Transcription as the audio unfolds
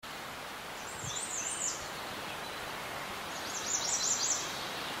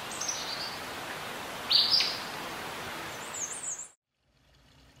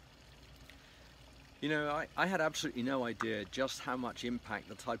I had absolutely no idea just how much impact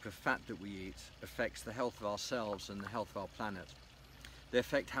the type of fat that we eat affects the health of ourselves and the health of our planet. They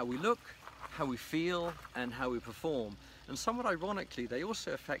affect how we look, how we feel, and how we perform. And somewhat ironically, they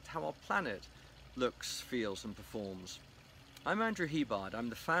also affect how our planet looks, feels, and performs. I'm Andrew Hebard. I'm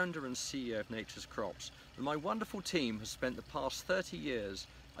the founder and CEO of Nature's Crops, and my wonderful team has spent the past 30 years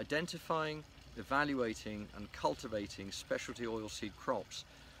identifying, evaluating, and cultivating specialty oilseed crops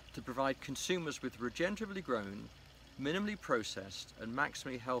to provide consumers with regeneratively grown, minimally processed, and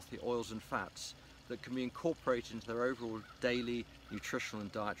maximally healthy oils and fats that can be incorporated into their overall daily nutritional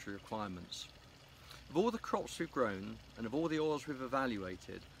and dietary requirements. Of all the crops we've grown and of all the oils we've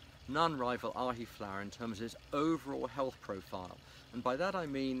evaluated, none rival ahi flour in terms of its overall health profile. And by that I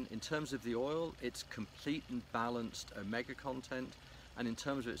mean, in terms of the oil, its complete and balanced omega content, and in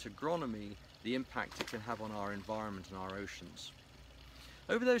terms of its agronomy, the impact it can have on our environment and our oceans.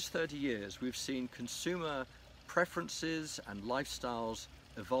 Over those 30 years, we've seen consumer preferences and lifestyles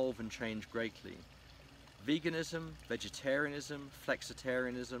evolve and change greatly. Veganism, vegetarianism,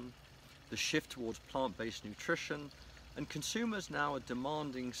 flexitarianism, the shift towards plant-based nutrition, and consumers now are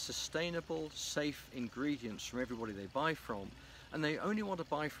demanding sustainable, safe ingredients from everybody they buy from, and they only want to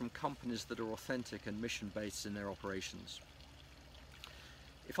buy from companies that are authentic and mission-based in their operations.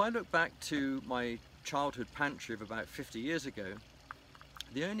 If I look back to my childhood pantry of about 50 years ago,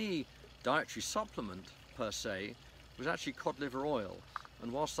 the only dietary supplement, per se, was actually cod liver oil.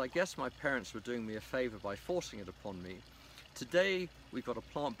 And whilst I guess my parents were doing me a favour by forcing it upon me, today we've got a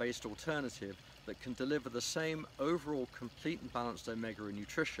plant-based alternative that can deliver the same overall complete and balanced omega and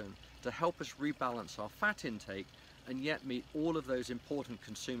nutrition to help us rebalance our fat intake and yet meet all of those important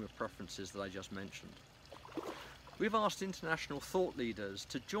consumer preferences that I just mentioned. We've asked international thought leaders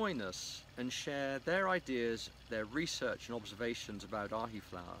to join us and share their ideas, their research and observations about ahi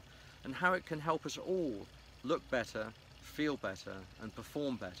flour and how it can help us all look better, feel better and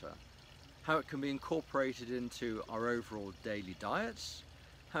perform better, how it can be incorporated into our overall daily diets,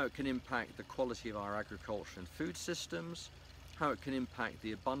 how it can impact the quality of our agriculture and food systems, how it can impact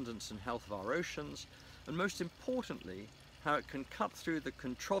the abundance and health of our oceans, and most importantly, how it can cut through the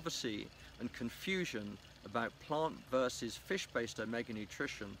controversy and confusion about plant versus fish-based omega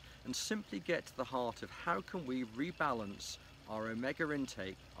nutrition and simply get to the heart of how can we rebalance our omega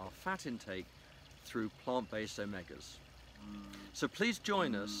intake, our fat intake, through plant-based omegas. So please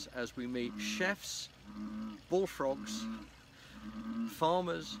join us as we meet chefs, bullfrogs,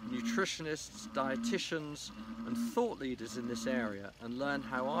 farmers, nutritionists, dietitians and thought leaders in this area and learn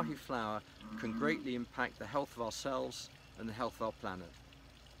how ahi flour can greatly impact the health of ourselves and the health of our planet.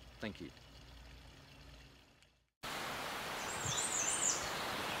 Thank you.